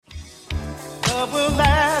love will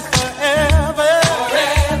last forever.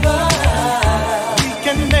 Forever. We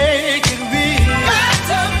can make it real. Got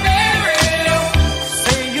to marry.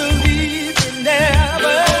 Say you'll leave me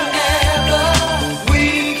never. Never.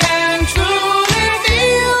 We can truly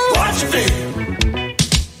feel what you feel.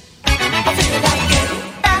 I feel like getting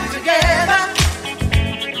back together.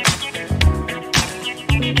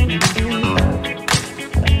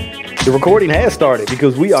 The recording has started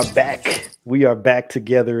because we are back. We are back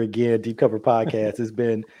together again. Deep Cover Podcast. It's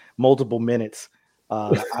been multiple minutes.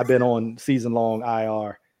 I've been on season-long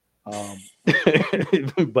IR.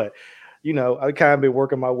 But, you know, I kind of been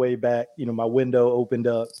working my way back. You know, my window opened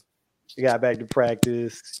up. I got back to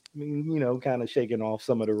practice, you know, kind of shaking off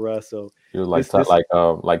some of the rust. So you're like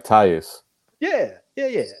Tyus. Yeah.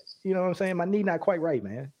 You know what I'm saying? My knee not quite right,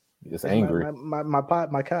 man. It's angry. My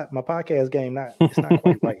podcast game it's not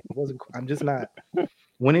quite right. It wasn't. I'm just not.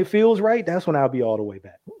 When it feels right, that's when I'll be all the way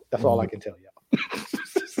back. That's all I can tell y'all.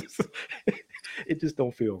 It just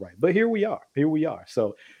don't feel right. But here we are.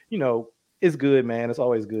 So, you know, it's good, man. It's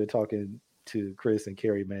always good talking to Chris and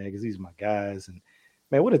Kerry, man, because these are my guys. And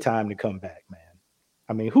man, what a time to come back, man.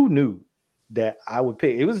 I mean, who knew that I would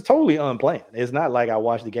pick? It was totally unplanned. It's not like I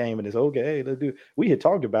watched the game and it's okay. Hey, let's do. We had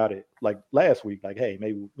talked about it like last week, like, hey,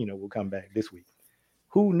 maybe, you know, we'll come back this week.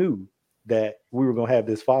 Who knew that we were gonna have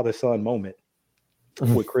this father-son moment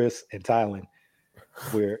with Chris and Tylan,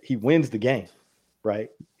 where he wins the game, right,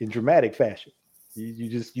 in dramatic fashion. You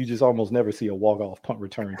just almost never see a walk-off punt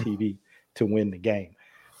return TV to win the game.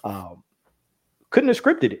 Couldn't have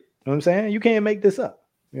scripted it. You know what I'm saying? You can't make this up.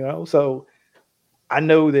 You know, so. I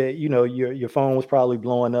know that, you know, your phone was probably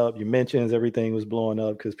blowing up. Your mentions, everything was blowing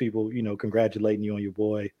up because people, you know, congratulating you on your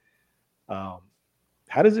boy. How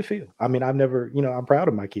does it feel? I mean, I've never, you know, I'm proud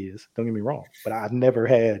of my kids. Don't get me wrong, but I've never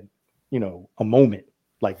had, you know, a moment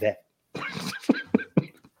like that.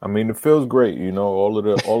 I mean, it feels great. You know, all of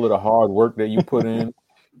the hard work that you put in.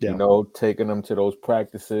 Yeah. You know, taking them to those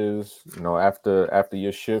practices. You know, after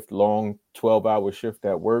your shift, long 12-hour shift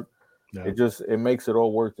at work. Yeah. It makes it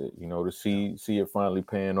all worth it, you know, to see it finally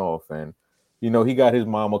paying off. And, you know, he got his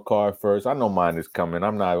mama car first. I know mine is coming.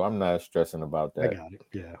 I'm not stressing about that. I got it.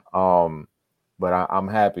 Yeah. But I'm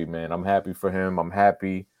happy, man. I'm happy for him. I'm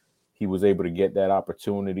happy he was able to get that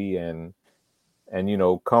opportunity and you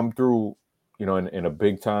know, come through, you know, in a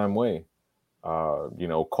big time way. You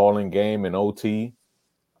know, calling game in OT,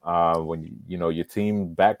 when you know your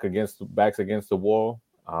team backs against the wall.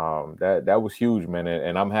 That was huge, man,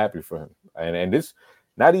 and I'm happy for him. And this,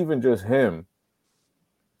 not even just him,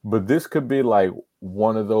 but this could be like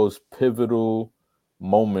one of those pivotal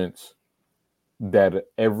moments that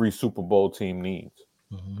every Super Bowl team needs.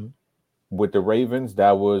 Mm-hmm. With the Ravens,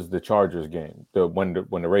 that was the Chargers game. When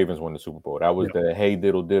the Ravens won the Super Bowl, that was the hey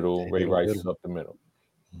diddle diddle, Ray Rice up the middle.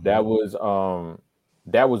 Mm-hmm.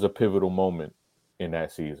 That was a pivotal moment in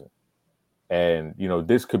that season. And, you know,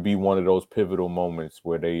 this could be one of those pivotal moments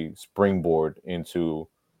where they springboard into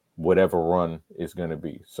whatever run it's going to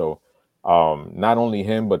be. So not only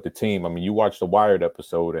him, but the team. I mean, you watch the Wired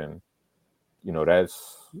episode and, you know, that's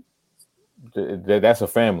a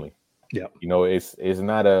family. Yeah. You know, it's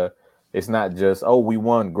not just, oh, we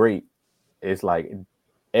won, great. It's like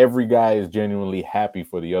every guy is genuinely happy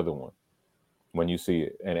for the other one when you see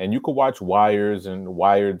it. And you could watch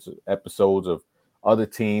Wired's episodes of other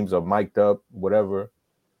teams are mic'd up, whatever.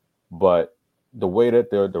 But the way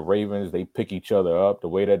that the Ravens, they pick each other up, the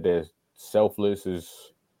way that they're selfless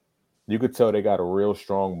is, you could tell they got a real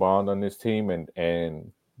strong bond on this team,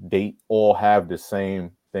 and they all have the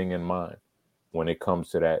same thing in mind when it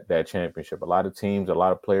comes to that championship. A lot of teams, a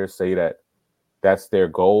lot of players say that that's their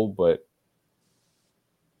goal, but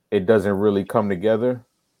it doesn't really come together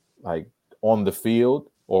like on the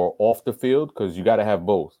field or off the field, because you got to have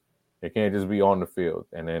both. It can't just be on the field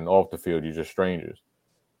and then off the field, you're just strangers.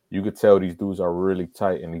 You could tell these dudes are really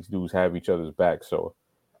tight and these dudes have each other's back. So,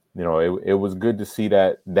 you know, it was good to see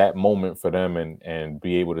that moment for them and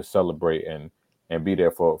be able to celebrate and be there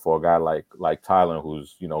for a guy like Tylan,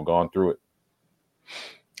 who's, you know, gone through it.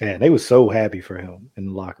 Man, they were so happy for him in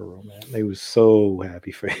the locker room, man. They were so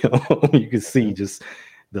happy for him. You could see just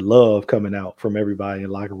the love coming out from everybody in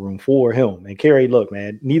the locker room for him. And Kerry, look,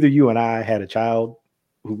 man, neither you and I had a child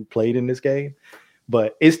who played in this game,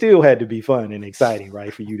 but it still had to be fun and exciting,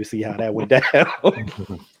 right, for you to see how that went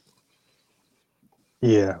down.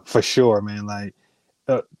 Yeah, for sure, man. Like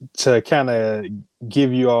to kind of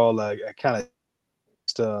give you all a kind of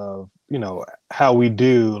stuff, you know, how we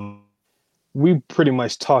do. We pretty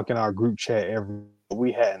much talk in our group chat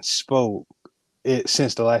we hadn't spoke it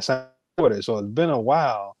since the last time we recorded, so it's been a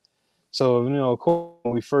while. So, you know, of course,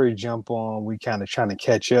 when we first jump on, we kind of trying to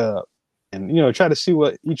catch up. and try to see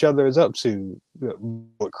what each other is up to.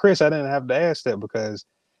 But Chris, I didn't have to ask that because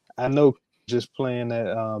I know just playing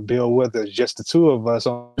that Bill Withers, just the two of us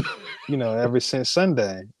on, ever since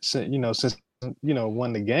Sunday, since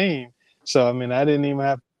won the game. So I mean, I didn't even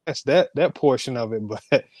have to ask that portion of it,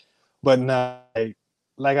 but not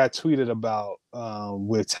like I tweeted about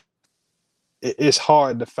with it's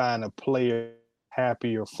hard to find a player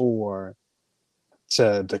happier for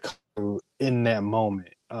to come in that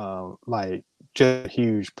moment. Like just a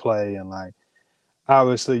huge play and like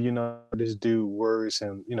obviously, this dude works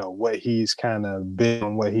and what he's kind of been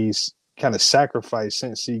and what he's kind of sacrificed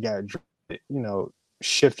since he got drafted,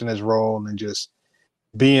 shifting his role and just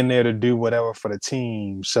being there to do whatever for the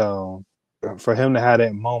team. So for him to have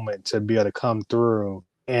that moment to be able to come through,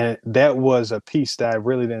 and that was a piece that I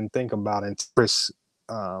really didn't think about. And Chris,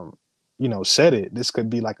 said it. This could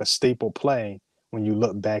be like a staple play when you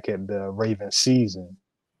look back at the Ravens season.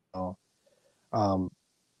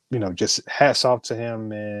 Just hats off to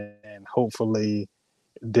him, and hopefully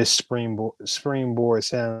this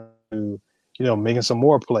springboards him to making some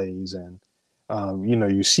more plays, and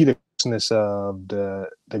you see the closeness of the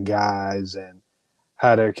guys and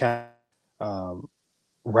how they're kind of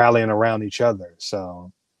rallying around each other.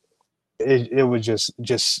 So it was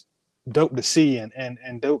just dope to see,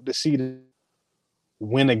 and dope to see to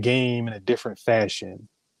win a game in a different fashion.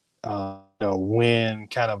 Win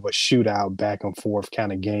kind of a shootout back and forth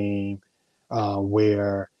kind of game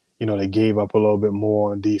where they gave up a little bit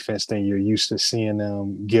more on defense than you're used to seeing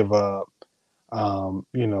them give up. The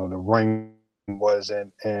run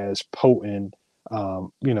wasn't as potent,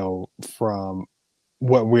 from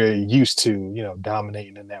what we're used to,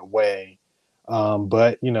 dominating in that way.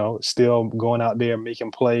 But still going out there making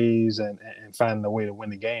plays and finding a way to win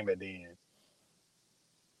the game at the end.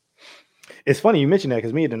 It's funny you mentioned that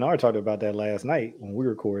because me and Denard talked about that last night when we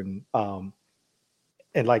were recording.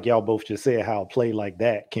 And like y'all both just said, how a play like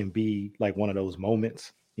that can be like one of those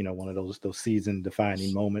moments, one of those season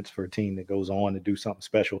defining moments for a team that goes on to do something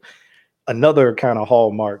special. Another kind of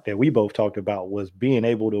hallmark that we both talked about was being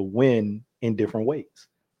able to win in different ways.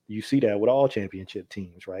 You see that with all championship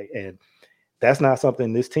teams, right? And that's not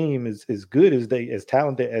something this team is as good as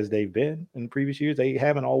talented as they've been in previous years. They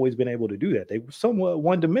haven't always been able to do that. They were somewhat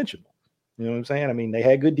one-dimensional. You know what I'm saying? I mean, they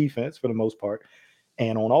had good defense for the most part.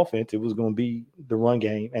 And on offense, it was going to be the run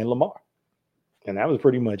game and Lamar. And that was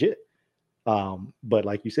pretty much it. But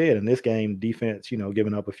like you said, in this game, defense,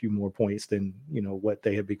 giving up a few more points than, what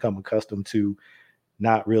they had become accustomed to,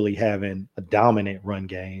 not really having a dominant run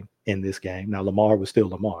game in this game. Now, Lamar was still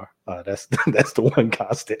Lamar. That's the one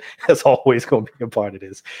constant. That's always going to be a part of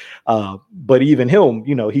this. But even him,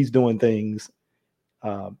 he's doing things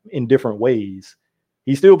in different ways.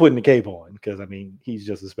 He's still putting the cape on because, I mean, he's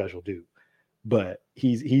just a special dude. But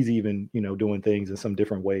he's even, doing things in some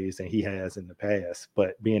different ways than he has in the past.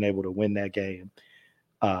 But being able to win that game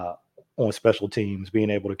on special teams, being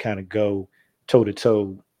able to kind of go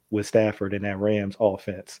toe-to-toe with Stafford and that Rams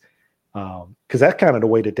offense. Because that's kind of the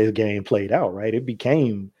way that this game played out, right? It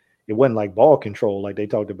wasn't like ball control like they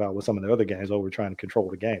talked about with some of the other games over trying to control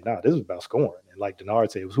the game. No, this was about scoring. And like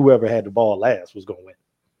Denard said, it was whoever had the ball last was going to win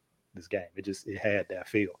this game. It had that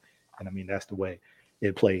feel. And I mean, that's the way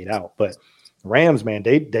it played out. But Rams, man,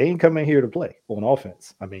 they ain't coming here to play on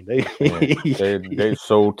offense. I mean, they're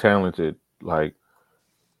so talented. Like,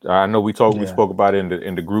 I know we spoke about it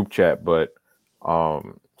in the group chat, but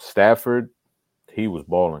Stafford, he was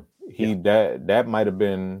balling. That might have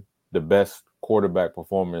been the best quarterback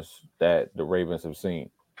performance that the Ravens have seen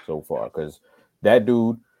so far. Because that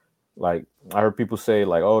dude, like, I heard people say,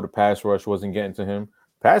 like, oh, the pass rush wasn't getting to him.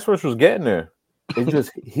 Pass rush was getting there. It's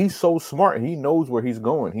just he's so smart. He knows where he's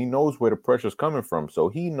going. He knows where the pressure's coming from. So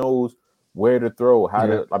he knows where to throw,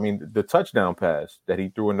 the touchdown pass that he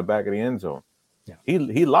threw in the back of the end zone. Yeah.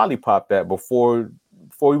 He lollipopped that before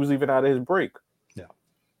he was even out of his break. Yeah.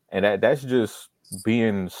 And that's just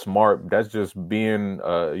being smart. That's just being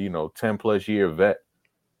 10 plus year vet.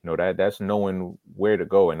 That's knowing where to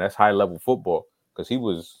go, and that's high level football because he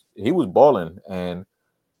was balling, and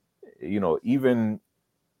even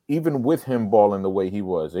with him balling the way he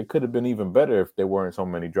was, it could have been even better if there weren't so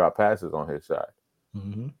many drop passes on his side.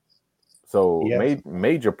 Mm-hmm. So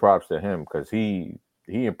major props to him because he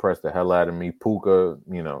impressed the hell out of me. Puka,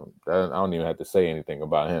 I don't even have to say anything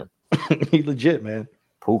about him. He legit, man.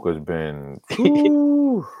 Puka's been,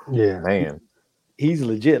 man. He's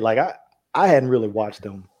legit. Like I hadn't really watched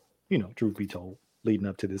him, truth be told, leading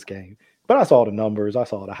up to this game. But I saw the numbers, I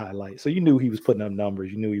saw the highlights. So you knew he was putting up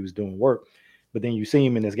numbers, you knew he was doing work. But then you see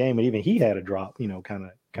him in this game, and even he had a drop, kind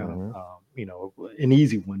of an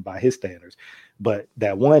easy one by his standards. But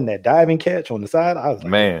that diving catch on the side, I was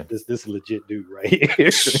like, man, this is a legit dude right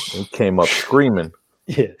here. He came up screaming.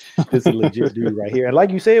 Yeah, this is a legit dude right here. And like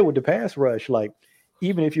you said, with the pass rush, like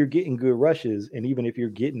even if you're getting good rushes and even if you're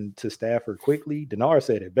getting to Stafford quickly, Denard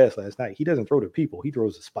said it best last night. He doesn't throw to people, he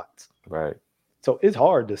throws to spots. Right. So it's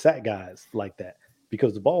hard to sack guys like that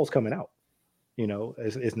because the ball's coming out.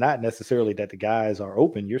 It's not necessarily that the guys are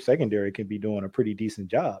open. Your secondary can be doing a pretty decent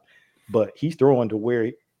job, but he's throwing to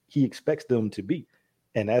where he expects them to be.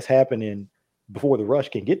 And that's happening before the rush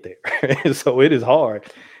can get there. So it is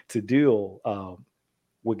hard to deal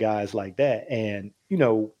with guys like that. And,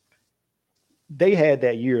 they had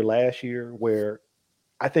that year last year where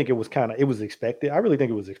I think it was expected. I really think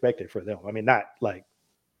it was expected for them. I mean, not like,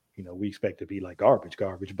 we expect to be like garbage,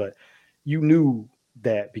 but you knew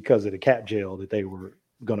that because of the cap jail that they were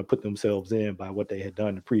going to put themselves in by what they had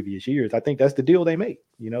done the previous years. I think that's the deal they made.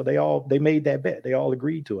 They made that bet. They all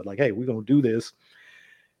agreed to it. Like, hey, we're going to do this.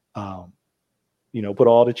 Put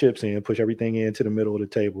all the chips in, push everything into the middle of the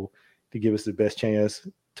table to give us the best chance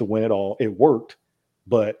to win it all. It worked,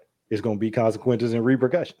 but it's going to be consequences and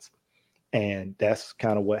repercussions. And that's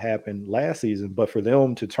kind of what happened last season. But for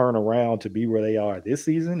them to turn around to be where they are this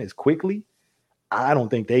season as quickly, I don't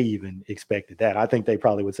think they even expected that. I think they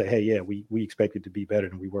probably would say, hey, yeah, we expected to be better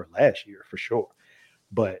than we were last year for sure.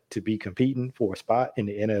 But to be competing for a spot in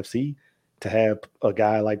the NFC, to have a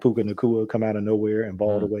guy like Puka Nacua come out of nowhere and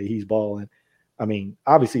ball the way he's balling, I mean,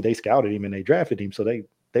 obviously they scouted him and they drafted him, so they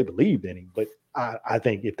believed in him. But I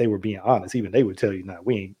think if they were being honest, even they would tell you,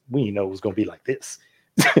 we ain't know it was going to be like this.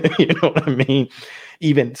 You know what I mean?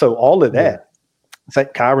 Even so, all of that, it's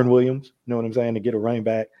like Kyron Williams, you know what I'm saying, to get a running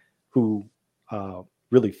back who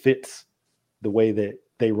really fits the way that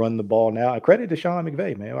they run the ball now. I credit to Sean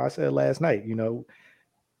McVay, man. I said last night,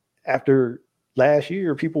 after last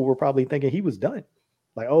year, people were probably thinking he was done.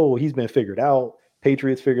 Like, oh, he's been figured out.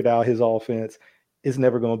 Patriots figured out his offense. It's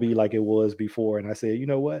never going to be like it was before. And I said, you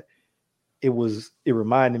know what? It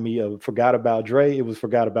reminded me of forgot about Dre. It was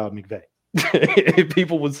forgot about McVay. If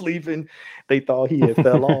people were sleeping, they thought he had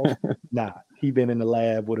fell off. Nah, he been in the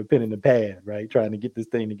lab with a pen and a pad, right, trying to get this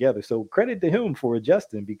thing together. So credit to him for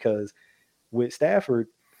adjusting, because with Stafford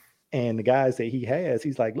and the guys that he has,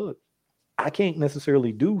 he's like, look, I can't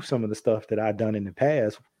necessarily do some of the stuff that I've done in the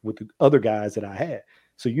past with the other guys that I had.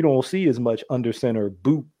 So you don't see as much under center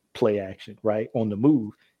boot play action, right, on the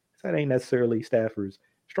move. That ain't necessarily Stafford's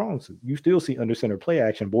strong suit. You still see under center play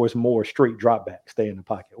action, but it's more straight drop back, stay in the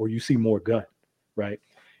pocket, or you see more gun, right?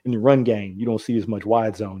 In the run game, you don't see as much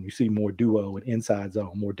wide zone. You see more duo and inside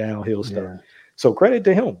zone, more downhill stuff. Yeah. So credit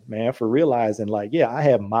to him, man, for realizing like, yeah, I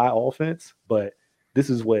have my offense, but this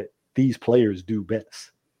is what these players do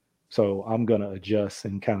best. So I'm going to adjust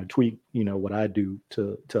and kind of tweak, what I do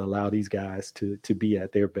to allow these guys to be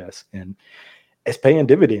at their best. And it's paying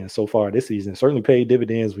dividends so far this season. It certainly paid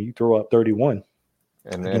dividends when you throw up 31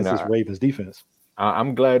 against this Ravens defense.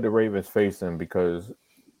 I'm glad the Ravens faced them, because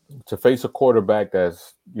to face a quarterback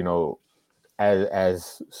that's,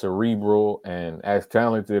 as cerebral and as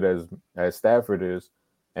talented as Stafford is,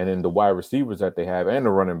 and then the wide receivers that they have and the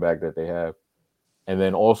running back that they have, and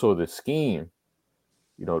then also the scheme,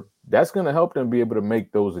 that's going to help them be able to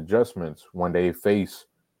make those adjustments when they face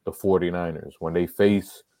the 49ers, when they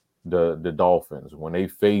face the Dolphins, when they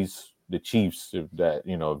face the Chiefs, if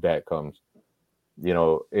that comes.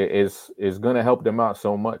 It's going to help them out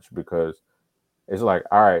so much, because it's like,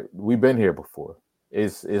 all right, we've been here before.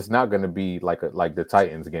 It's not going to be like the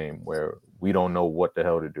Titans game where we don't know what the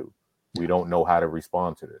hell to do. We don't know how to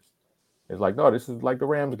respond to this. It's like, no, this is like the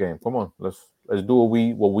Rams game. Come on, let's do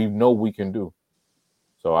what we know we can do.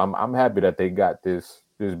 So I'm happy that they got this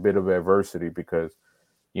bit of adversity, because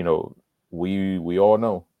we all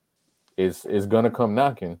know it's gonna come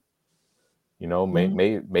knocking.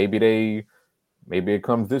 Maybe it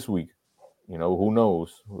comes this week. Who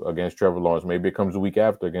knows, against Trevor Lawrence. Maybe it comes the week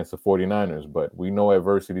after against the 49ers. But we know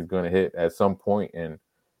adversity is going to hit at some point, and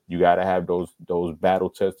you got to have those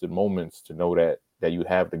battle-tested moments to know that you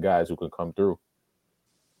have the guys who can come through.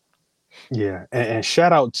 Yeah, and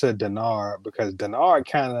shout out to Denard, because Denard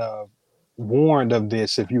kind of warned of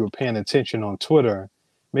this if you were paying attention on Twitter,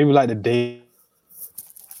 maybe like the day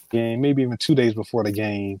game, maybe even 2 days before the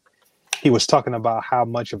game. He was talking about how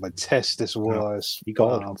much of a test this was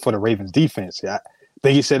for the Ravens defense. I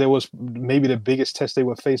think he said it was maybe the biggest test they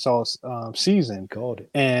would face all season. Called it.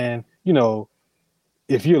 And,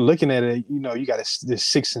 if you're looking at it, you got this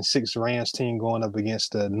 6-6 Rams team going up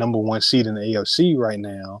against the number 1 seed in the AFC right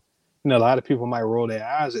now. A lot of people might roll their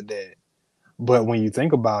eyes at that. But when you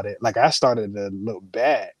think about it, like, I started to look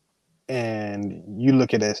back And you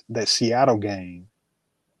look at that Seattle game,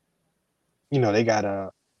 they got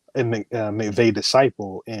a McVay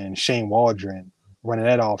disciple and Shane Waldron running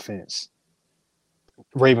that offense.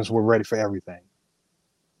 Ravens were ready for everything.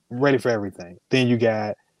 Then you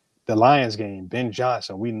got the Lions game, Ben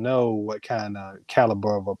Johnson. We know what kind of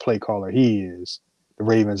caliber of a play caller he is. The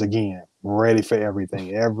Ravens, again, ready for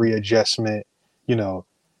everything. Every adjustment, they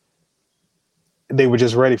were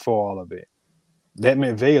just ready for all of it. That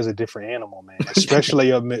McVay is a different animal, man.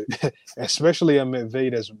 Especially a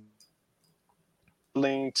McVay that's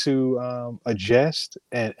willing to adjust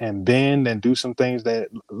and bend and do some things that,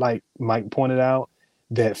 like Mike pointed out,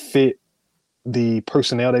 that fit the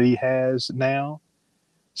personnel that he has now.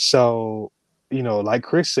 So, like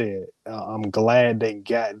Chris said, I'm glad they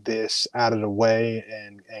got this out of the way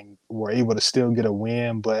and were able to still get a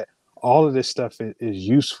win. But all of this stuff is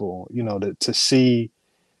useful, to see.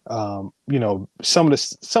 Some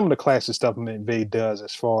of the classic stuff McVay does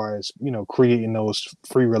as far as creating those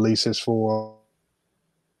free releases for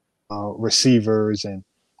receivers and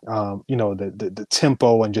the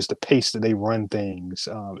tempo and just the pace that they run things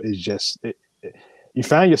is just you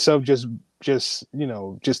find yourself just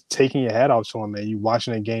taking your hat off to him, man. You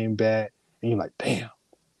watching a game back and you're like, damn,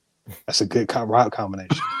 that's a good route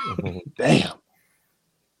combination. Damn.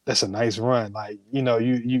 That's a nice run. Like,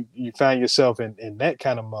 you find yourself in that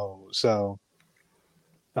kind of mode. So,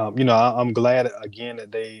 I'm glad again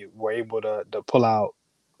that they were able to pull out,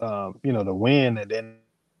 the win. And then,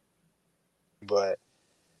 but,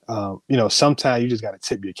 sometimes you just got to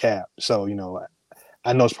tip your cap. So,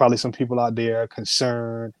 I know it's probably some people out there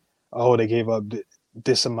concerned, oh, they gave up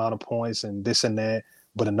this amount of points and this and that.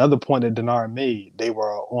 But another point that Denard made, they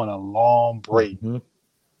were on a long break. Mm-hmm.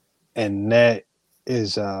 And that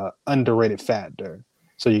is a underrated factor.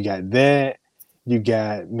 So you got that, you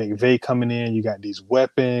got McVay coming in, you got these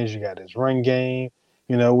weapons, you got this run game.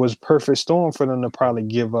 It was a perfect storm for them to probably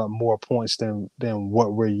give up more points than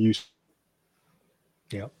what we're used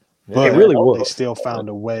to. Yeah. But it really was. They still found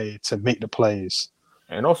a way to make the plays.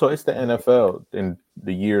 And also it's the NFL in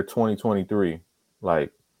the year 2023.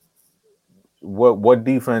 Like what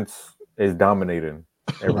defense is dominating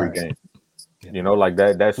every game? Like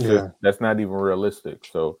that's just that's not even realistic.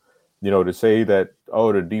 So, to say that,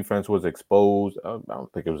 oh, the defense was exposed, I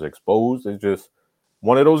don't think it was exposed. It's just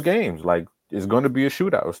one of those games. Like, it's going to be a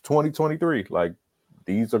shootout. It's 2023. Like,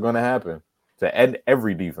 these are going to happen to end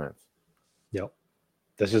every defense. Yep.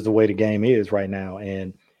 That's just the way the game is right now.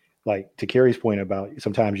 And like to Kerry's point about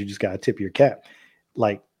sometimes you just got to tip your cap.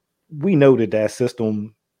 Like, we know that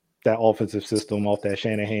system, that offensive system off that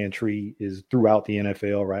Shanahan tree is throughout the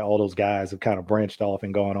NFL, right? All those guys have kind of branched off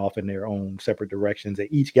and gone off in their own separate directions, and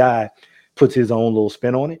each guy puts his own little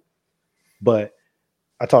spin on it. But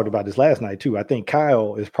I talked about this last night too. I think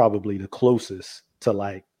Kyle is probably the closest to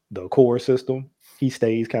like the core system. He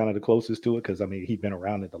stays kind of the closest to it because, he's been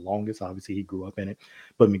around it the longest. Obviously, he grew up in it.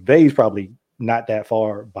 But McVay's probably not that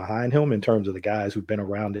far behind him in terms of the guys who've been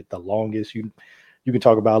around it the longest. You can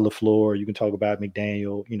talk about LaFleur, you can talk about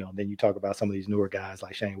McDaniel, then you talk about some of these newer guys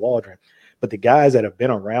like Shane Waldron. But the guys that have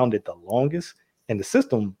been around it the longest and the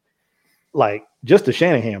system, like just the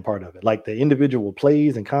Shanahan part of it, like the individual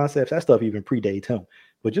plays and concepts, that stuff even predates him.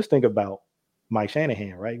 But just think about Mike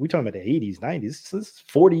Shanahan, right? We're talking about the 80s, 90s. This is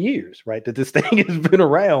 40 years, right, that this thing has been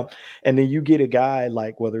around. And then you get a guy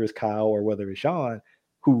like whether it's Kyle or whether it's Sean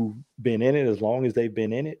who've been in it as long as they've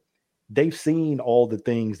been in it. They've seen all the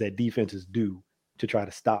things that defenses do to try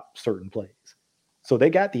to stop certain plays. So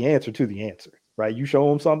they got the answer to the answer, right? You show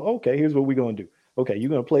them something. Okay, here's what we're going to do. Okay,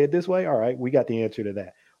 you're going to play it this way. All right, we got the answer to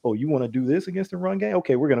that. Oh, you want to do this against the run game?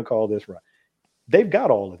 Okay, we're going to call this run. They've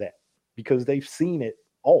got all of that because they've seen it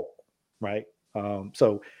all, right?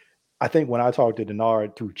 So I think when I talked to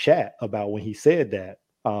Denard through chat about when he said that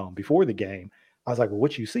before the game, I was like, well,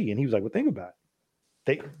 what you see? And he was like, well, think about it.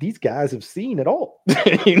 These guys have seen it all,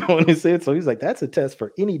 what he said. So he's like, that's a test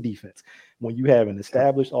for any defense. When you have an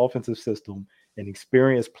established offensive system, an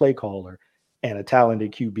experienced play caller, and a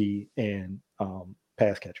talented QB and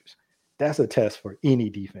pass catchers, that's a test for any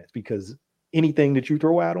defense because anything that you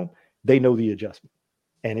throw at them, they know the adjustment.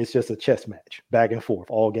 And it's just a chess match back and forth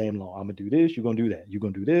all game long. I'm going to do this. You're going to do that. You're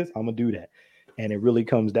going to do this. I'm going to do that. And it really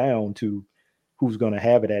comes down to who's going to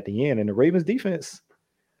have it at the end. And the Ravens defense,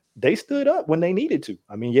 they stood up when they needed to.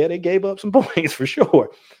 They gave up some points for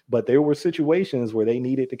sure, but there were situations where they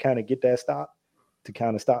needed to kind of get that stop to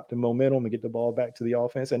kind of stop the momentum and get the ball back to the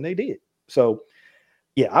offense, and they did. So,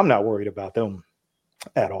 yeah, I'm not worried about them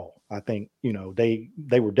at all. I think,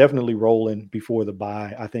 they were definitely rolling before the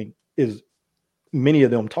bye. I think is many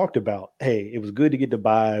of them talked about, hey, it was good to get the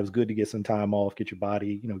bye, it was good to get some time off, get your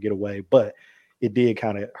body, get away, but it did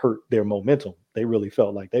kind of hurt their momentum. They really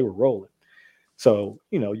felt like they were rolling. So,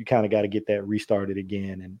 you kind of got to get that restarted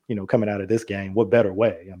again. And, coming out of this game, what better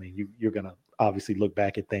way? I mean, you're going to obviously look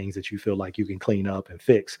back at things that you feel like you can clean up and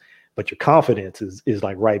fix, but your confidence is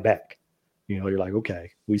like right back. You're like,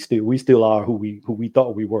 okay, we still are who we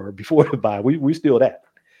thought we were before the bye. We still that.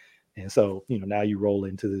 And so, now you roll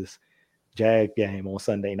into this Jag game on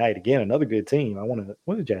Sunday night. Again, another good team.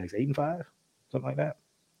 What are the Jags, 8-5? Something like that.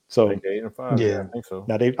 So 8-5. Yeah, I think so.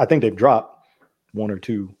 Now I think they've dropped one or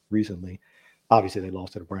two recently. Obviously, they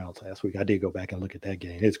lost to the Browns last week. I did go back and look at that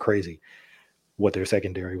game. It's crazy what their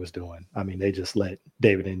secondary was doing. I mean, they just let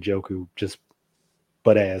David Njoku just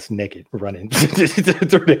butt ass naked running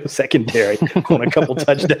through their secondary on a couple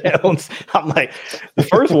touchdowns. I'm like, the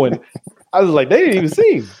first one, I was like, they didn't even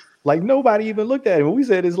see him. Like, nobody even looked at him. When we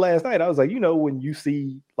said this last night, I was like, when you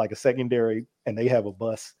see like a secondary and they have a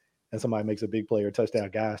bust and somebody makes a big play or touchdown,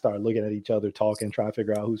 guys start looking at each other, talking, trying to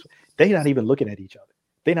figure out they're not even looking at each other.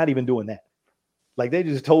 They're not even doing that. Like, they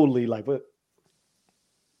just totally like,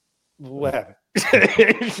 what happened?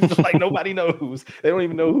 Like, nobody knows. They don't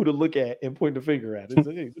even know who to look at and point the finger at. It's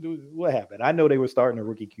like, hey, what happened? I know they were starting a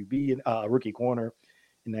rookie QB and rookie corner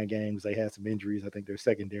in that game because they had some injuries. I think their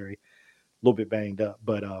secondary a little bit banged up,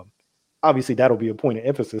 but obviously that'll be a point of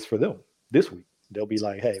emphasis for them this week. They'll be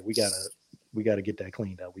like, hey, we gotta get that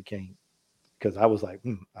cleaned up. We can't, because I was like,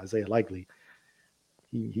 Isaiah Likely,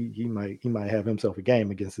 he might have himself a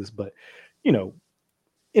game against this, but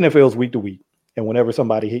NFL's week to week. And whenever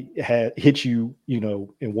somebody hits you,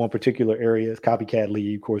 in one particular area, it's copycat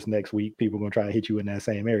league. Of course, next week, people are going to try to hit you in that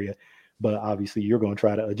same area. But obviously, you're going to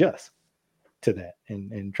try to adjust to that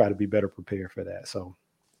and try to be better prepared for that. So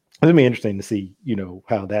it's going to be interesting to see,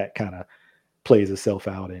 how that kind of plays itself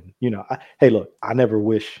out. And, hey, look, I never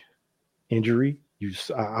wish injury.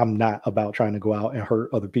 I'm not about trying to go out and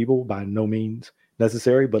hurt other people, by no means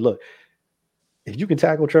necessary. But look, if you can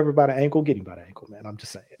tackle Trevor by the ankle, get him by the ankle, man. I'm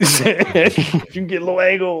just saying. If you can get a little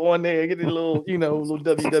angle on there, get a little, little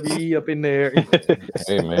WWE up in there.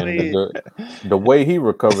 Hey, man, the way he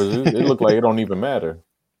recovers, it looked like it don't even matter.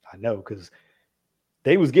 I know, because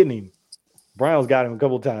they was getting him. Browns got him a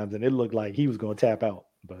couple of times, and it looked like he was going to tap out,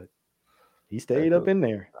 but he stayed up in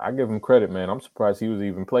there. I give him credit, man. I'm surprised he was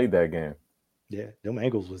even played that game. Yeah, them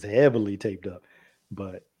ankles was heavily taped up,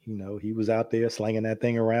 but he was out there slinging that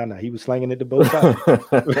thing around. Now, he was slinging it to both sides,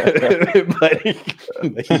 but he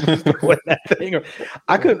was throwing that thing.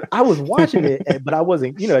 I was watching it, but I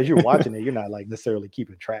wasn't, as you're watching it, you're not like necessarily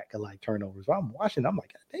keeping track of like turnovers. But I'm watching, I'm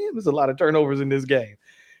like, damn, there's a lot of turnovers in this game,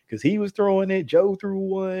 because he was throwing it. Joe threw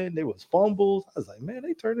one. There was fumbles. I was like, man,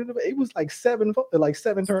 they turned it. It was like seven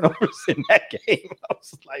turnovers in that game. I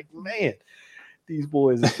was like, man, these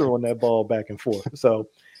boys are throwing that ball back and forth. So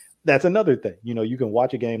that's another thing. You can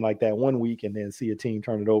watch a game like that one week and then see a team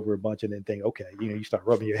turn it over a bunch and then think, okay, you start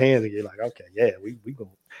rubbing your hands and you're like, okay, yeah, we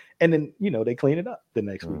go. And then, they clean it up the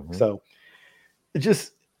next week. So I'm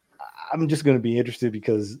just going to be interested,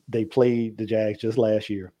 because they played the Jags just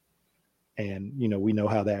last year. And, we know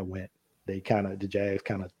how that went. The Jags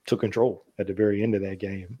kind of took control at the very end of that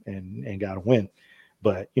game and got a win.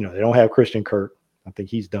 But, they don't have Christian Kirk. I think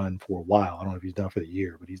he's done for a while. I don't know if he's done for the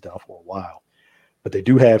year, but he's done for a while. But they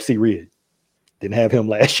do have C. Rid. Didn't have him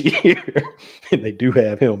last year. And they do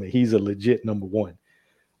have him, and he's a legit number one.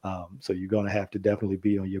 So you're going to have to definitely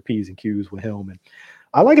be on your P's and Q's with him. And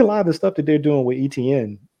I like a lot of the stuff that they're doing with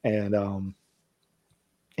ETN and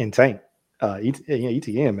Tank.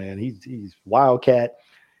 ETN, man, he's wildcat.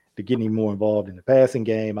 They're getting him more involved in the passing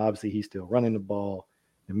game. Obviously, he's still running the ball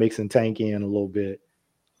and mixing Tank in a little bit.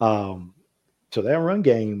 So that run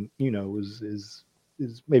game, is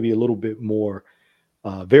maybe a little bit more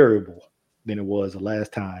variable than it was the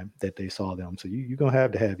last time that they saw them. So you're going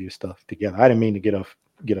to have your stuff together. I didn't mean to get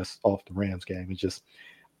us off the Rams game.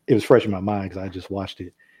 It was fresh in my mind because I just watched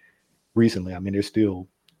it recently. I mean, there's still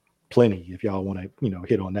plenty if y'all want to,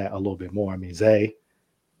 hit on that a little bit more. I mean, Zay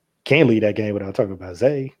can't lead that game without talking about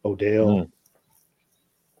Zay, Odell.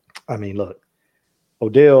 I mean, look,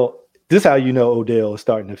 Odell, this is how Odell is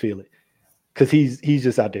starting to feel it, because he's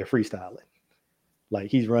just out there freestyling. Like,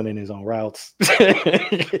 he's running his own routes.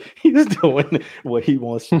 He's doing what he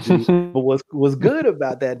wants to do. But what's good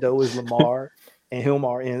about that, though, is Lamar and him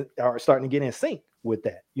are starting to get in sync with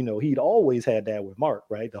that. He'd always had that with Mark,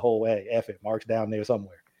 right? The whole, hey, F it, Mark's down there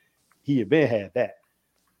somewhere. He had that.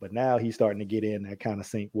 But now he's starting to get in that kind of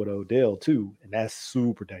sync with Odell, too. And that's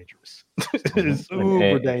super dangerous.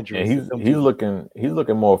 Super dangerous. And he's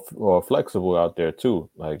looking more flexible out there, too.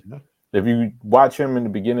 Like, if you watch him in the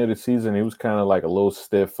beginning of the season, he was kind of like a little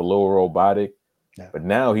stiff, a little robotic. Yeah. But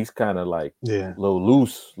now he's kind of like a little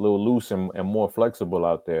loose and more flexible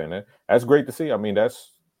out there. And that's great to see. I mean,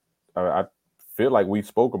 I feel like we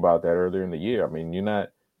spoke about that earlier in the year. I mean, you're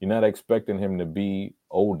not expecting him to be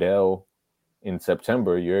Odell in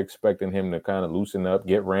September. You're expecting him to kind of loosen up,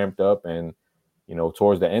 get ramped up, and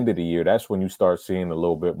towards the end of the year, that's when you start seeing a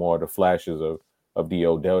little bit more of the flashes of the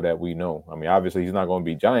Odell that we know. I mean, obviously he's not going to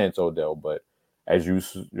be Giants Odell, but as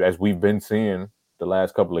we've been seeing the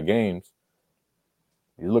last couple of games,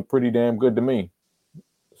 he looked pretty damn good to me.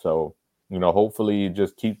 So, hopefully he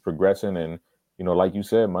just keeps progressing. And, like you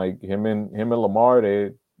said, Mike, him and Lamar,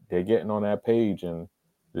 they're getting on that page. And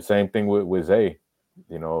the same thing with Zay.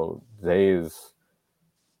 Zay is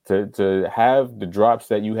to have the drops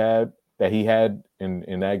that he had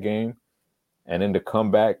in that game, and then to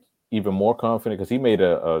come back even more confident, because he made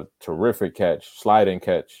a terrific sliding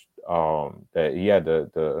catch that he had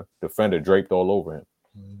the defender draped all over him.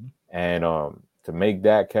 Mm-hmm. And to make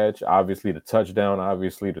that catch, obviously the touchdown,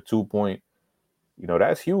 obviously the 2-point,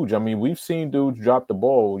 that's huge. I mean, we've seen dudes drop the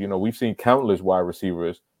ball. We've seen countless wide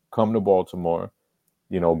receivers come to Baltimore,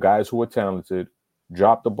 guys who are talented,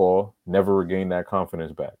 drop the ball, never regain that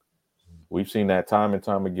confidence back. We've seen that time and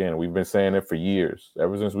time again. We've been saying it for years,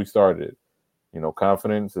 ever since we started.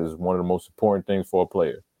 Confidence is one of the most important things for a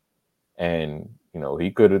player. And, he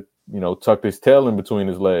could have, tucked his tail in between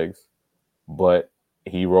his legs, but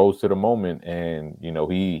he rose to the moment, and,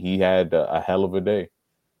 he had a hell of a day.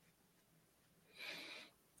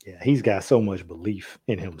 Yeah, he's got so much belief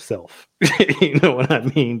in himself. You know what I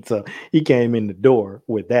mean? So he came in the door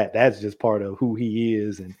with that. That's just part of who he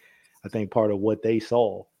is. And I think part of what they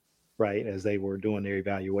saw, right, as they were doing their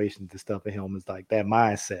evaluations and stuff of him, is like that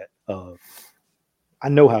mindset of, I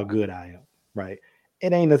know how good I am, right?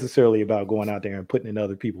 It ain't necessarily about going out there and putting in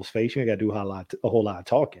other people's face. You ain't got to do a whole lot of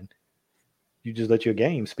talking. You just let your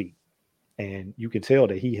game speak. And you can tell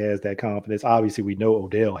that he has that confidence. Obviously, we know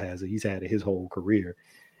Odell has it. He's had it his whole career.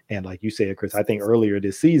 And like you said, Chris, I think earlier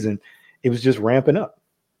this season, it was just ramping up.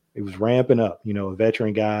 It was ramping up. A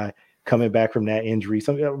veteran guy coming back from that injury.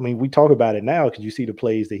 We talk about it now because you see the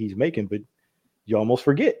plays that he's making, but you almost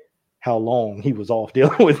forget how long he was off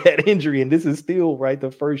dealing with that injury. And this is still, right,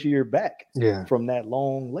 the first year back from that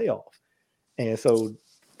long layoff. And so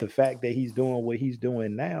the fact that he's doing what he's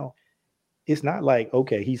doing now, it's not like,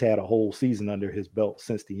 okay, he's had a whole season under his belt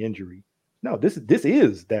since the injury. No, this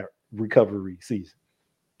is that recovery season.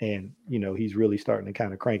 And, he's really starting to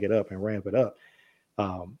kind of crank it up and ramp it up.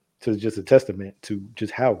 So it's just a testament to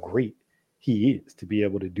just how great he is to be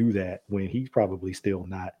able to do that when he's probably still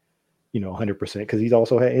not, 100%, because he's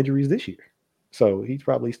also had injuries this year. So he's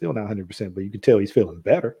probably still not 100%, but you can tell he's feeling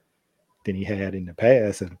better than he had in the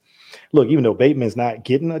past. And look, even though Bateman's not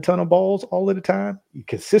getting a ton of balls all of the time, he's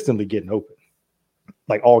consistently getting open,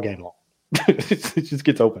 like all game long. It just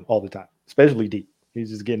gets open all the time, especially deep. He's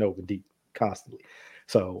just getting open deep constantly.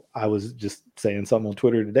 So I was just saying something on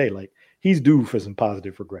Twitter today, like he's due for some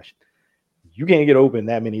positive regression. You can't get open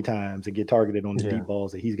that many times and get targeted on the deep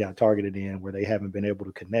balls that he's got targeted in where they haven't been able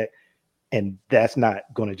to connect. And that's not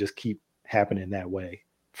going to just keep happening that way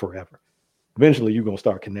forever. Eventually, you're going to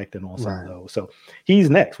start connecting on some of those. So he's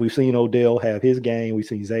next. We've seen Odell have his game. We've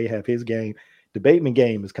seen Zay have his game. The Bateman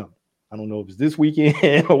game is coming. I don't know if it's this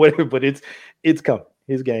weekend or whatever, but it's coming.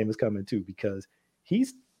 His game is coming too, because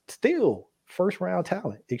he's still first-round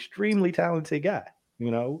talent, extremely talented guy.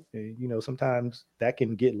 Sometimes that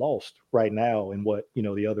can get lost right now in what,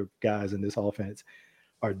 the other guys in this offense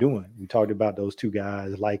are doing. We talked about those two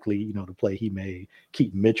guys likely, the play he made,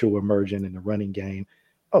 keep Mitchell emerging in the running game.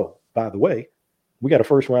 Oh, by the way, we got a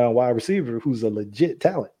first-round wide receiver who's a legit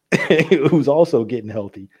talent, who's also getting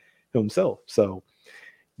healthy himself. So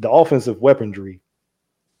the offensive weaponry,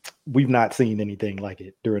 we've not seen anything like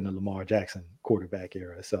it during the Lamar Jackson quarterback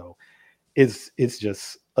era. So it's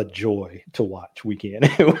just a joy to watch week in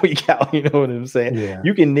and week out. You know what I'm saying? Yeah.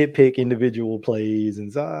 You can nitpick individual plays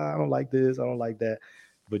and say, I don't like this, I don't like that.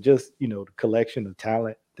 But just, the collection of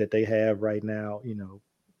talent that they have right now,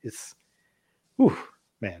 it's,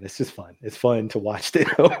 man, it's just fun. It's fun to watch them.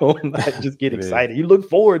 I just get excited. You look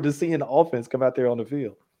forward to seeing the offense come out there on the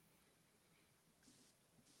field.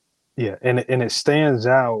 Yeah, and it stands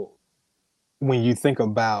out when you think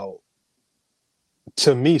about,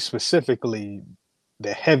 to me specifically,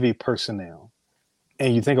 the heavy personnel.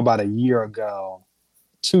 And you think about a year ago,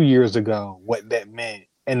 2 years ago, what that meant.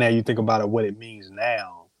 And now you think about it, what it means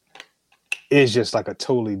now. It's just like a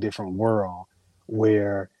totally different world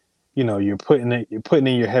where, you're putting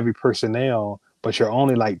in your heavy personnel, but your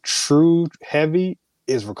only like true heavy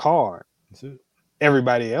is Ricard.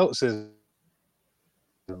 everybody else is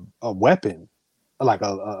a weapon. Like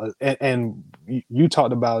and you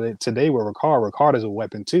talked about it today with Ricard. Ricard is a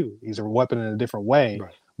weapon too. He's a weapon in a different way.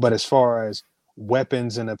 Right. But as far as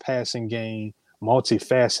weapons in the passing game,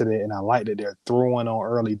 multifaceted, and I like that they're throwing on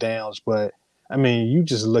early downs. But I mean, you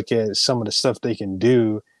just look at some of the stuff they can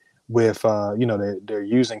do with, they're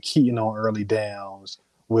using Keaton on early downs.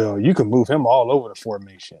 Well, you can move him all over the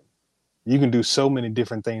formation. You can do so many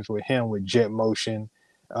different things with him with jet motion.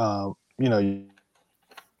 On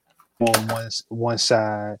one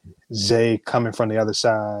side, Zay coming from the other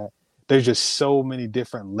side. There's just so many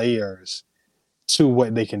different layers to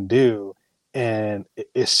what they can do. And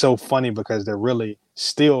it's so funny because they're really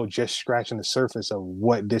still just scratching the surface of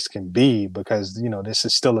what this can be because, this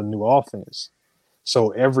is still a new offense. So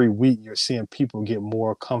every week you're seeing people get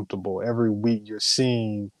more comfortable. Every week you're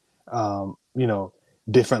seeing,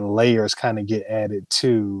 different layers kind of get added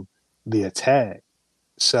to the attack.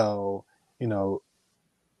 So,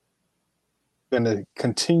 going to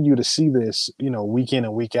continue to see this, week in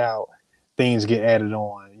and week out, things get added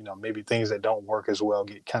on, maybe things that don't work as well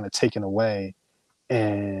get kind of taken away.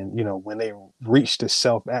 And, when they reach the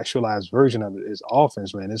self-actualized version of it is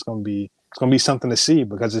offense, man, it's going to be something to see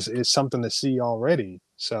because it's something to see already.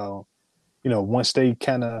 So, once they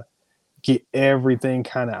kind of get everything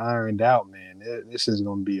kind of ironed out, man, this is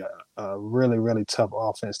going to be a really, really tough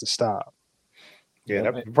offense to stop. Yeah,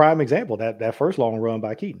 that prime example, that first long run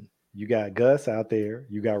by Keaton. You got Gus out there,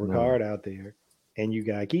 you got Ricard out there, and you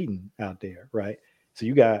got Keaton out there, right? So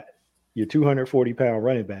you got your 240-pound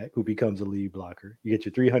running back who becomes a lead blocker. You get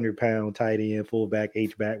your 300-pound tight end, fullback,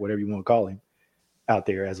 H-back, whatever you want to call him, out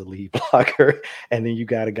there as a lead blocker. And then you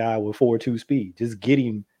got a guy with 4.2 speed. Just get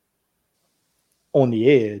him on the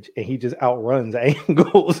edge, and he just outruns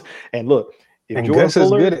angles. And look, if Jordan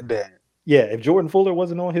Fuller is good at that. Yeah, if Jordan Fuller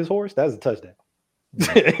wasn't on his horse, that's a touchdown.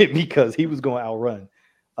 Because he was going to outrun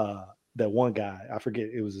that one guy. I forget,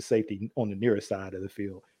 it was a safety on the nearest side of the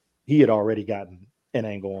field. He had already gotten an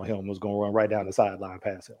angle on him, was going to run right down the sideline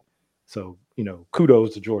past him. So,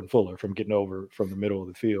 kudos to Jordan Fuller from getting over from the middle of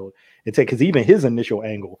the field. Because even his initial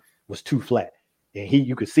angle was too flat. And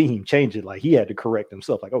you could see him change it. Like he had to correct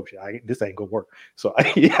himself. Like, oh shit, this ain't gonna work. So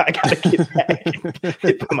I gotta get back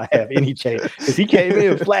if I might have any change. Because he came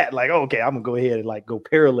in flat, like, okay, I'm gonna go ahead and like go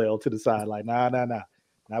parallel to the side. Like, nah.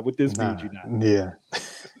 Not with this speed, you're not. Yeah.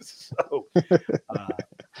 So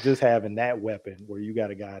just having that weapon where you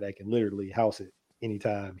got a guy that can literally house it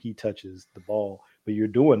anytime he touches the ball, but you're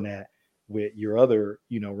doing that with your other,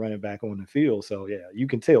 running back on the field. So yeah, you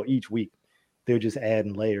can tell each week they're just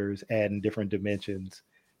adding layers, adding different dimensions,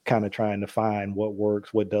 kind of trying to find what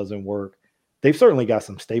works, what doesn't work. They've certainly got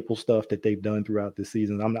some staple stuff that they've done throughout the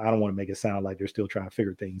season. I don't want to make it sound like they're still trying to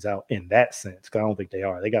figure things out in that sense, because I don't think they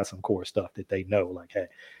are. They got some core stuff that they know, like, hey,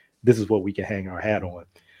 this is what we can hang our hat on.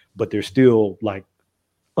 But they're still like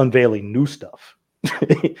unveiling new stuff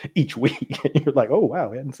each week. You're like, oh,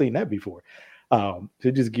 wow, I hadn't seen that before. So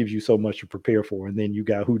it just gives you so much to prepare for. And then you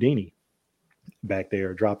got Houdini back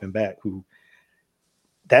there dropping back, who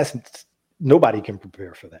nobody can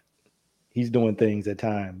prepare for that. He's doing things at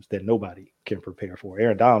times that nobody can prepare for.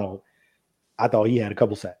 Aaron Donald, I thought he had a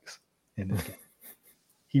couple sacks in this game.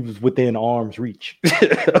 He was within arm's reach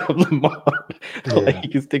of Lamar. Yeah. Like he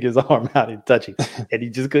could stick his arm out and touch him, and he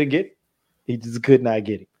just couldn't get it. He just could not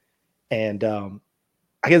get him. And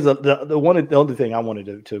I guess the other thing I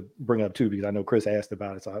wanted to bring up too, because I know Chris asked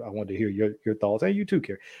about it, so I wanted to hear your thoughts, and you too,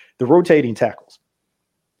 Kerry. The rotating tackles.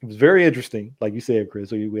 It was very interesting, like you said,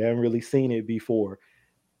 Chris. We haven't really seen it before.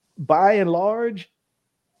 By and large,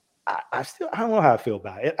 I don't know how I feel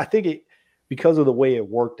about it. I think because of the way it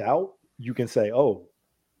worked out, you can say, oh,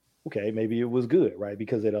 okay, maybe it was good, right?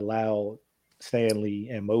 Because it allowed Stanley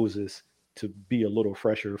and Moses to be a little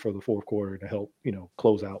fresher for the fourth quarter to help,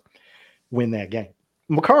 close out, win that game.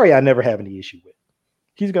 Makari, I never have any issue with.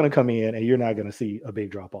 He's going to come in, and you're not going to see a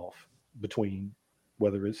big drop off between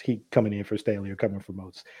whether it's he coming in for Stanley or coming for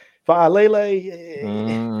Moses. For Alele,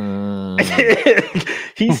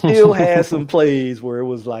 he still has some plays where it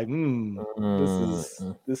was like,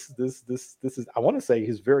 this is I want to say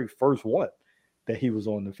his very first one that he was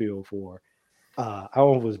on the field for. I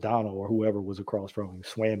don't know if it was Donald or whoever was across from him,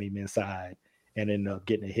 swam him inside and ended up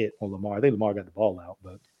getting a hit on Lamar. I think Lamar got the ball out,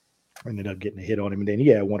 but ended up getting a hit on him. And then he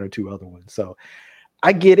had one or two other ones. So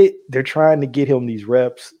I get it. They're trying to get him these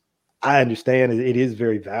reps. I understand it is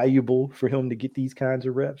very valuable for him to get these kinds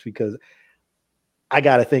of reps, because I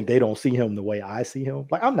got to think they don't see him the way I see him.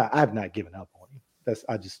 Like I've not given up on him.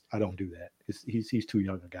 I don't do that. He's too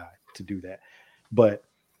young a guy to do that. But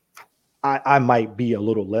I might be a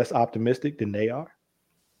little less optimistic than they are.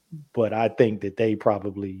 but I think that they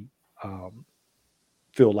probably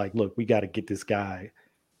feel like, look, we got to get this guy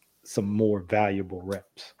some more valuable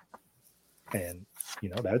reps. And,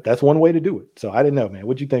 that's one way to do it. So I didn't know, man.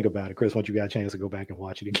 What'd you think about it, Chris, once you got a chance to go back and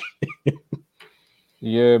watch it again?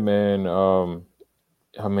 Yeah, man.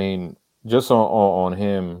 I mean, just on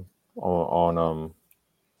him, on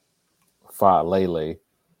Fa Lele,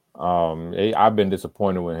 I've been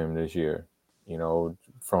disappointed with him this year.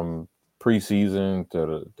 From preseason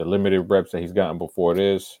to the limited reps that he's gotten before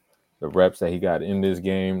this, the reps that he got in this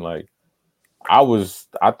game. Like, I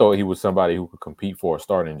thought he was somebody who could compete for a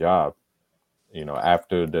starting job.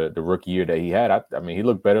 After the rookie year that he had, I mean, he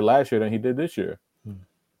looked better last year than he did this year,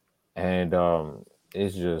 and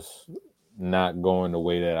it's just not going the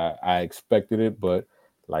way that I expected it. But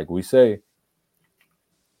like we say,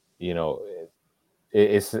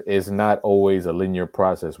 it's not always a linear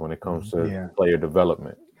process when it comes to player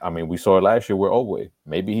development. I mean, we saw it last year with Owe.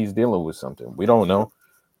 Maybe he's dealing with something. We don't know.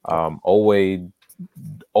 Owe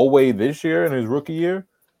this year in his rookie year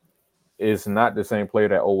is not the same player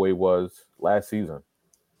that Owe was last season.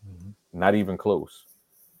 Not even close.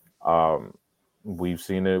 We've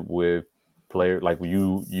seen it with players like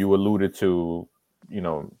you alluded to,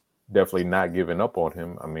 definitely not giving up on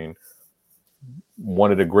him. I mean,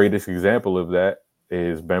 one of the greatest example of that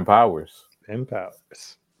is Ben Powers. Ben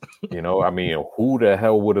Powers. I mean, who the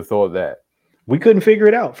hell would have thought that? We couldn't figure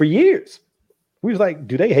it out for years. We was like,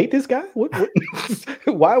 do they hate this guy? What?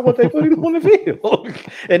 Why would they put him on the field?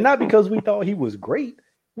 And not because we thought he was great.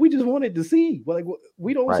 We just wanted to see. Like,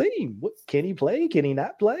 we don't see him. Can he play? Can he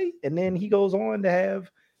not play? And then he goes on to have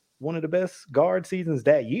one of the best guard seasons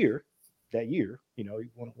that year.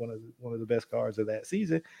 One of the best guards of that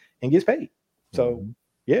season, and gets paid. So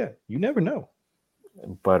yeah, you never know.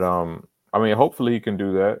 But I mean, hopefully he can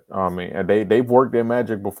do that. I mean, and they've worked their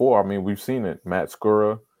magic before. I mean, we've seen it. Matt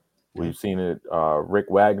Skura, we've seen it. Rick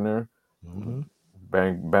Wagner,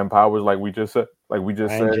 Ben Powers, like we just said.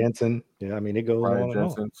 Ryan Jensen. Yeah, I mean, it goes Ryan on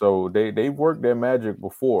Jensen. and on. So they've worked their magic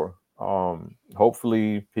before.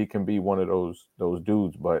 Hopefully he can be one of those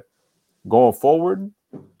dudes. But going forward,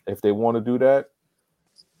 if they want to do that,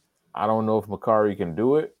 I don't know if Makari can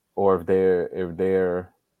do it or if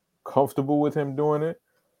they're comfortable with him doing it.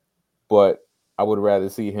 But I would rather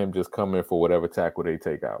see him just come in for whatever tackle they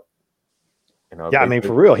take out. I mean,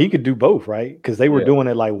 for real, he could do both, right? Because they were doing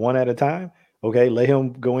it like one at a time. Okay, let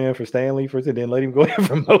him go in for Stanley first, and then let him go in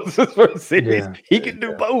for Moses for a series. Yeah. He can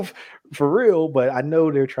do both for real, but I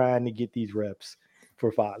know they're trying to get these reps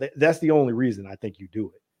for 5. That's the only reason I think you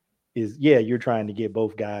do it. Is you're trying to get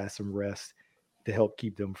both guys some rest to help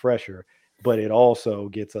keep them fresher, but it also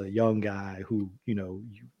gets a young guy who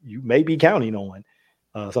you may be counting on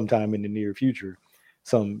sometime in the near future,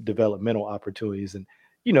 some developmental opportunities. And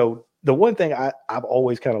the one thing I've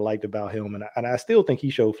always kind of liked about him, and I still think he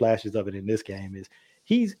showed flashes of it in this game, is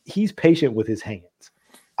he's patient with his hands.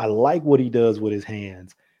 I like what he does with his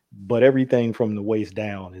hands, but everything from the waist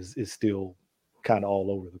down is still kind of all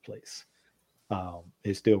over the place.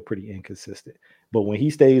 It's still pretty inconsistent. But when he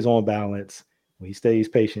stays on balance, when he stays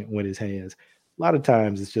patient with his hands, a lot of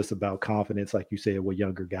times it's just about confidence, like you said, with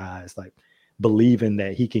younger guys, like believing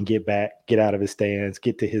that he can get back, get out of his stance,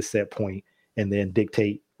 get to his set point, and then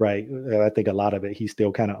dictate, right? I think a lot of it, he's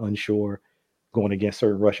still kind of unsure going against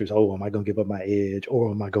certain rushers. Oh, am I going to give up my edge, or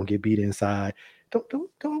am I going to get beat inside? Don't.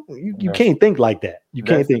 You can't think like that. You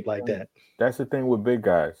can't think like that. That's the thing with big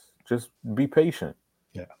guys. Just be patient.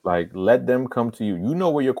 Yeah. Like, let them come to you. You know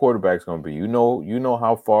where your quarterback's going to be. You know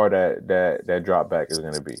how far that drop back is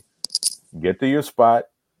going to be. Get to your spot.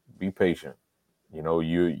 Be patient.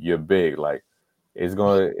 You're big. Like, it's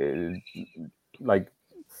going to like.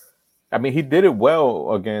 I mean, he did it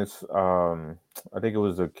well against. I think it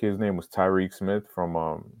was the kid's name was Tyreek Smith from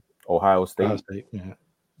Ohio State. Yeah.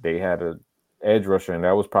 They had an edge rusher, and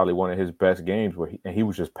that was probably one of his best games. Where he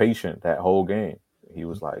was just patient that whole game. He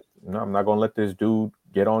was like, "No, I'm not going to let this dude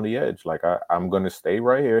get on the edge. Like, I'm going to stay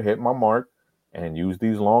right here, hit my mark, and use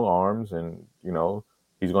these long arms. And he's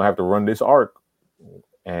going to have to run this arc.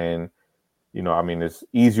 And I mean, it's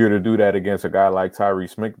easier to do that against a guy like Tyree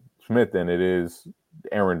Smith than it is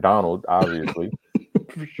Aaron Donald, obviously.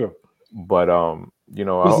 For sure. But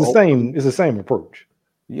it's the same approach.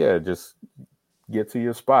 Yeah, just get to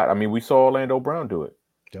your spot. I mean, we saw Orlando Brown do it.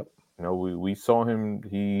 Yep. We saw him.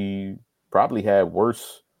 He probably had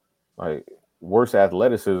worse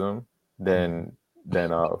athleticism than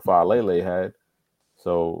Falele had.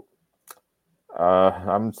 So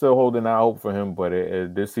I'm still holding out hope for him, but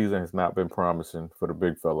this season has not been promising for the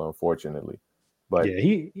big fella, unfortunately. But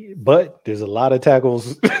yeah, but there's a lot of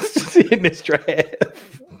tackles in this draft.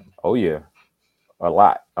 Oh yeah. a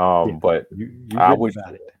lot. Yeah. But You I wish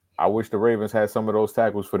about it. I wish the Ravens had some of those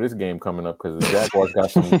tackles for this game coming up because the Jaguars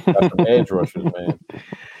got some edge rushers, man.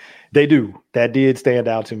 They do. That did stand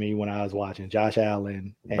out to me when I was watching Josh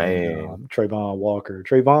Allen and Man. Trayvon Walker.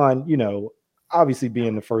 Trayvon, you know, obviously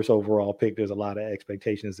being the first overall pick, there's a lot of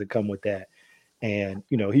expectations that come with that. And,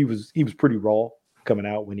 you know, he was pretty raw coming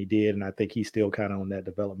out when he did. And I think he's still kind of on that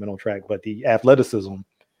developmental track. But the athleticism,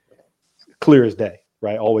 clear as day,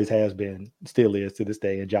 right? Always has been, still is to this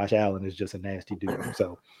day. And Josh Allen is just a nasty dude.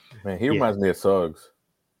 So, man, he reminds me of Suggs.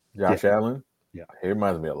 Josh Allen? Yeah. He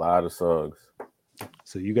reminds me a lot of Suggs.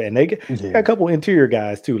 So you got, and they got a couple interior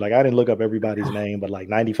guys too. Like I didn't look up everybody's name, but like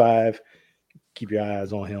 95, keep your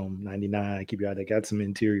eyes on him. 99, keep your eye. They got some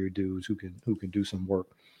interior dudes who can do some work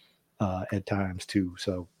at times too.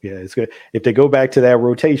 So yeah, it's good if they go back to that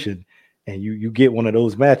rotation and you get one of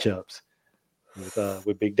those matchups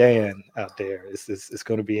with Big Dan out there. It's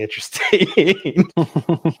going to be interesting.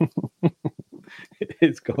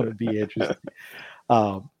 It's going to be interesting.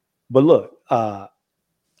 But look.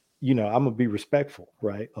 You know, I'm gonna be respectful,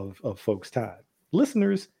 right, of folks' time,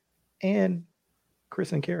 listeners, and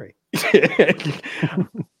Chris and Kerry.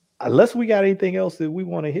 Unless we got anything else that we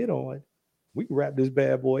want to hit on, we can wrap this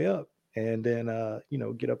bad boy up and then you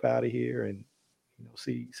know, get up out of here and you know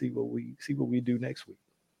see what we do next week.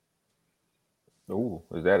 Oh,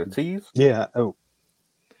 is that a tease? Yeah. Oh.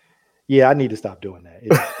 Yeah, I need to stop doing that.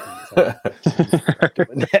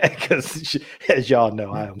 Because as y'all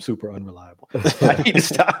know, I am super unreliable. I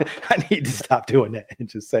need to stop doing that and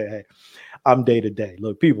just say, hey, I'm day to day.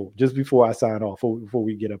 Look, people, just before I sign off, before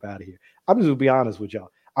we get up out of here, I'm just gonna be honest with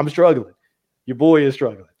y'all. I'm struggling. Your boy is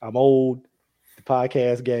struggling. I'm old. The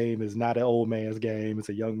podcast game is not an old man's game. It's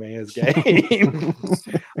a young man's game.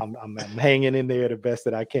 I'm hanging in there the best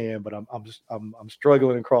that I can, but I'm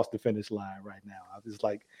struggling across the finish line right now. I'm just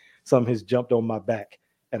like something has jumped on my back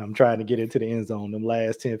and I'm trying to get into the end zone, them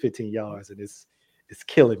last 10, 15 yards, and it's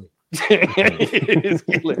killing me. It's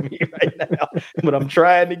killing me right now. But I'm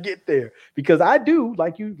trying to get there because I do,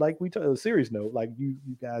 like we told a serious note, like you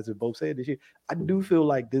guys have both said this year, I do feel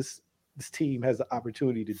like this team has the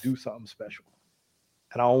opportunity to do something special.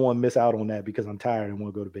 And I don't want to miss out on that because I'm tired and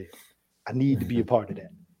want to go to bed. I need to be a part of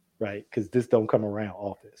that, right? Because this don't come around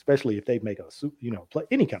often, especially if they make a play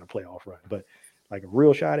any kind of playoff run. But like a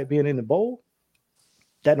real shot at being in the bowl,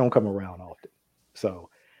 that don't come around often. So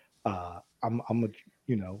I'm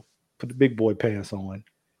put the big boy pants on,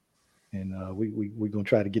 and we're gonna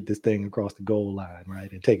try to get this thing across the goal line,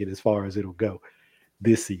 right, and take it as far as it'll go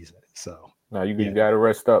this season. So now you got to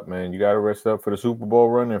rest up, man. You got to rest up for the Super Bowl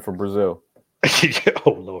run and for Brazil.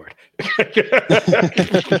 Oh Lord,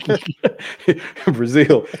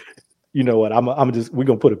 Brazil. You know what? we're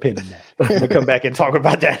gonna put a pin in that. We'll come back and talk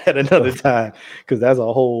about that at another time because that's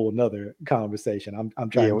a whole nother conversation. I'm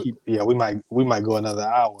trying to keep. Yeah, we might go another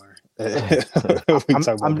hour. We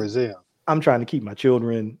talk about Brazil. I'm trying to keep my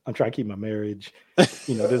children. I'm trying to keep my marriage.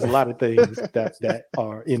 You know, there's a lot of things that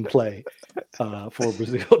are in play for a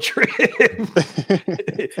Brazil trip.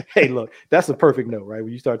 Hey, look, that's a perfect note, right?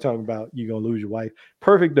 When you start talking about you're gonna lose your wife,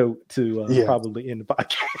 perfect note to probably end the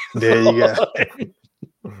podcast. There you go.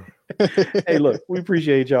 Hey, look, we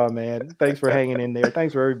appreciate y'all, man. Thanks for hanging in there.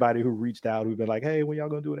 Thanks for everybody who reached out, who've been like, hey, when y'all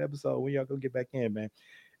gonna do an episode? When y'all gonna get back in, man?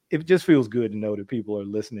 It just feels good to know that people are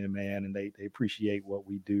listening, man, and they appreciate what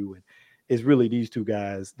we do. And it's really these two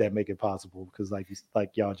guys that make it possible because like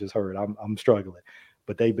y'all just heard, I'm struggling.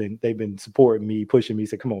 But they've been supporting me, pushing me,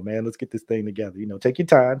 say, come on, man, let's get this thing together. You know, take your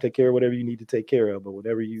time, take care of whatever you need to take care of. But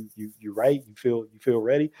whatever you're right, you feel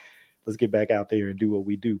ready, let's get back out there and do what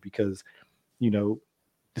we do because, you know,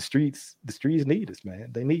 the streets need us, man.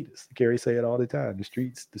 They need us. Kerry say it all the time. The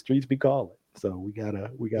streets be calling. So we gotta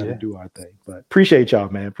do our thing. But appreciate y'all,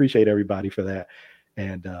 man. Appreciate everybody for that.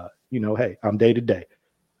 And you know, hey, I'm day to day.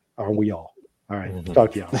 Aren't we all? All right.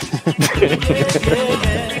 Talk to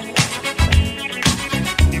y'all.